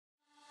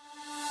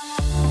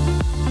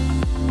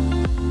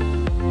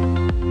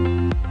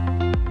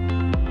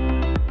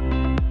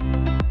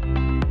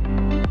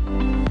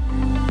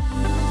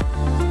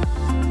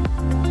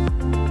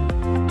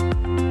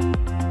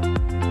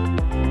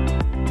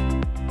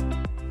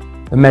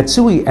The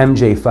Matsui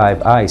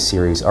MJ5-i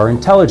series are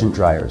intelligent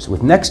dryers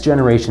with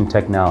next-generation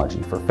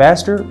technology for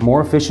faster,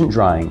 more efficient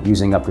drying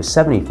using up to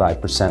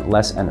 75%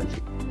 less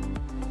energy.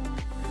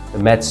 The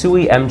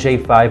Matsui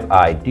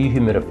MJ5-i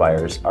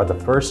dehumidifiers are the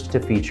first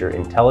to feature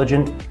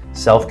intelligent,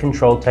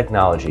 self-controlled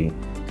technology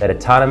that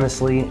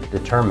autonomously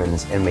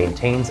determines and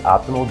maintains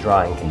optimal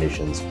drying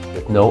conditions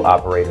with no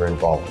operator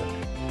involvement.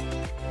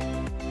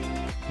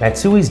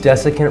 Matsui's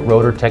desiccant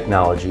rotor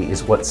technology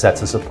is what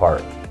sets us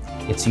apart.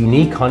 Its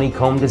unique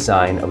honeycomb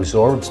design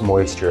absorbs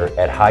moisture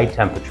at high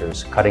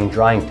temperatures, cutting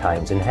drying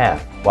times in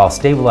half, while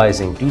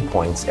stabilizing dew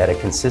points at a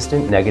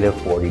consistent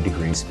 -40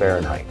 degrees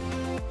Fahrenheit.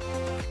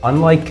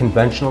 Unlike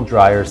conventional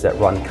dryers that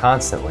run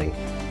constantly,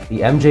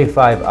 the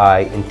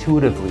MJ5-i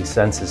intuitively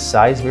senses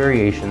size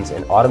variations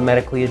and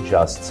automatically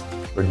adjusts,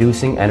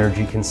 reducing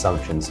energy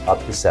consumptions up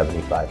to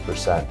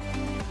 75%.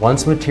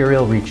 Once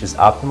material reaches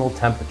optimal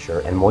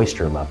temperature and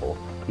moisture level,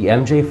 the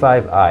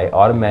MJ5-i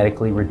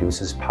automatically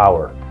reduces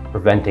power,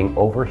 preventing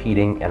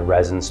overheating and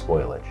resin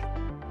spoilage.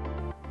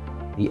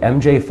 The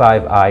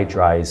MJ5-i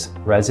dries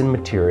resin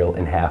material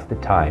in half the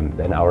time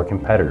than our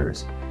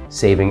competitors,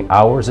 saving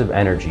hours of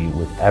energy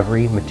with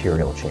every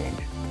material change.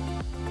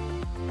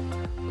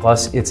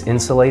 Plus, its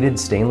insulated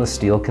stainless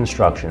steel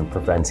construction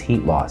prevents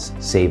heat loss,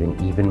 saving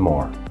even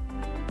more.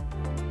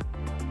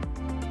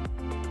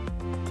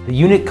 The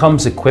unit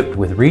comes equipped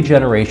with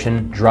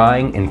regeneration,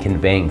 drying, and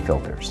conveying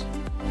filters.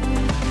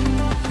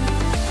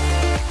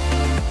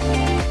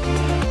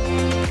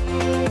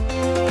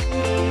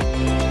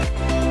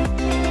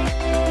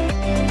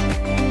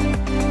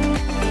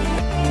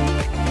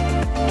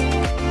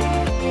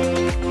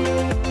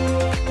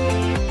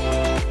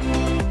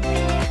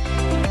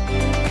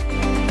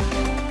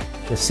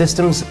 The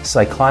system's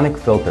cyclonic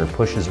filter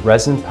pushes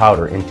resin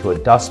powder into a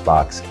dust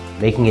box,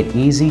 making it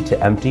easy to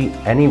empty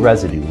any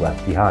residue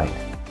left behind.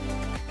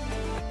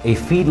 A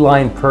feed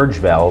line purge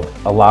valve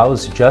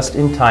allows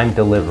just-in-time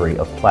delivery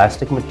of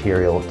plastic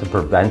material to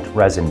prevent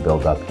resin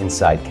buildup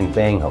inside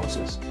conveying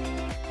hoses.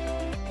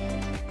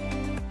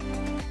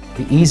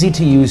 The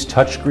easy-to-use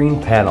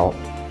touchscreen panel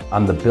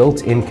on the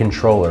built-in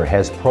controller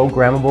has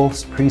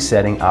programmable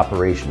presetting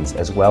operations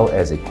as well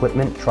as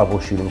equipment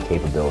troubleshooting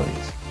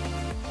capabilities.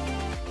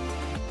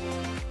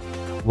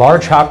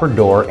 Large hopper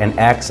door and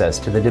access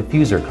to the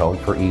diffuser cone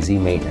for easy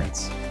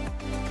maintenance.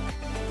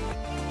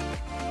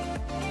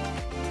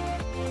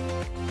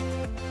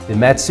 The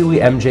Matsui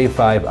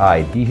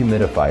MJ5-i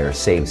dehumidifier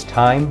saves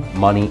time,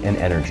 money, and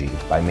energy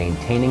by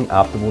maintaining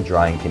optimal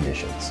drying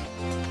conditions.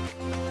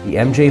 The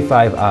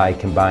MJ5-i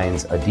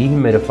combines a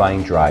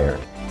dehumidifying dryer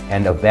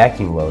and a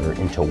vacuum loader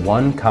into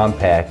one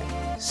compact,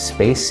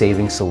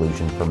 space-saving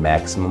solution for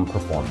maximum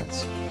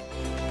performance.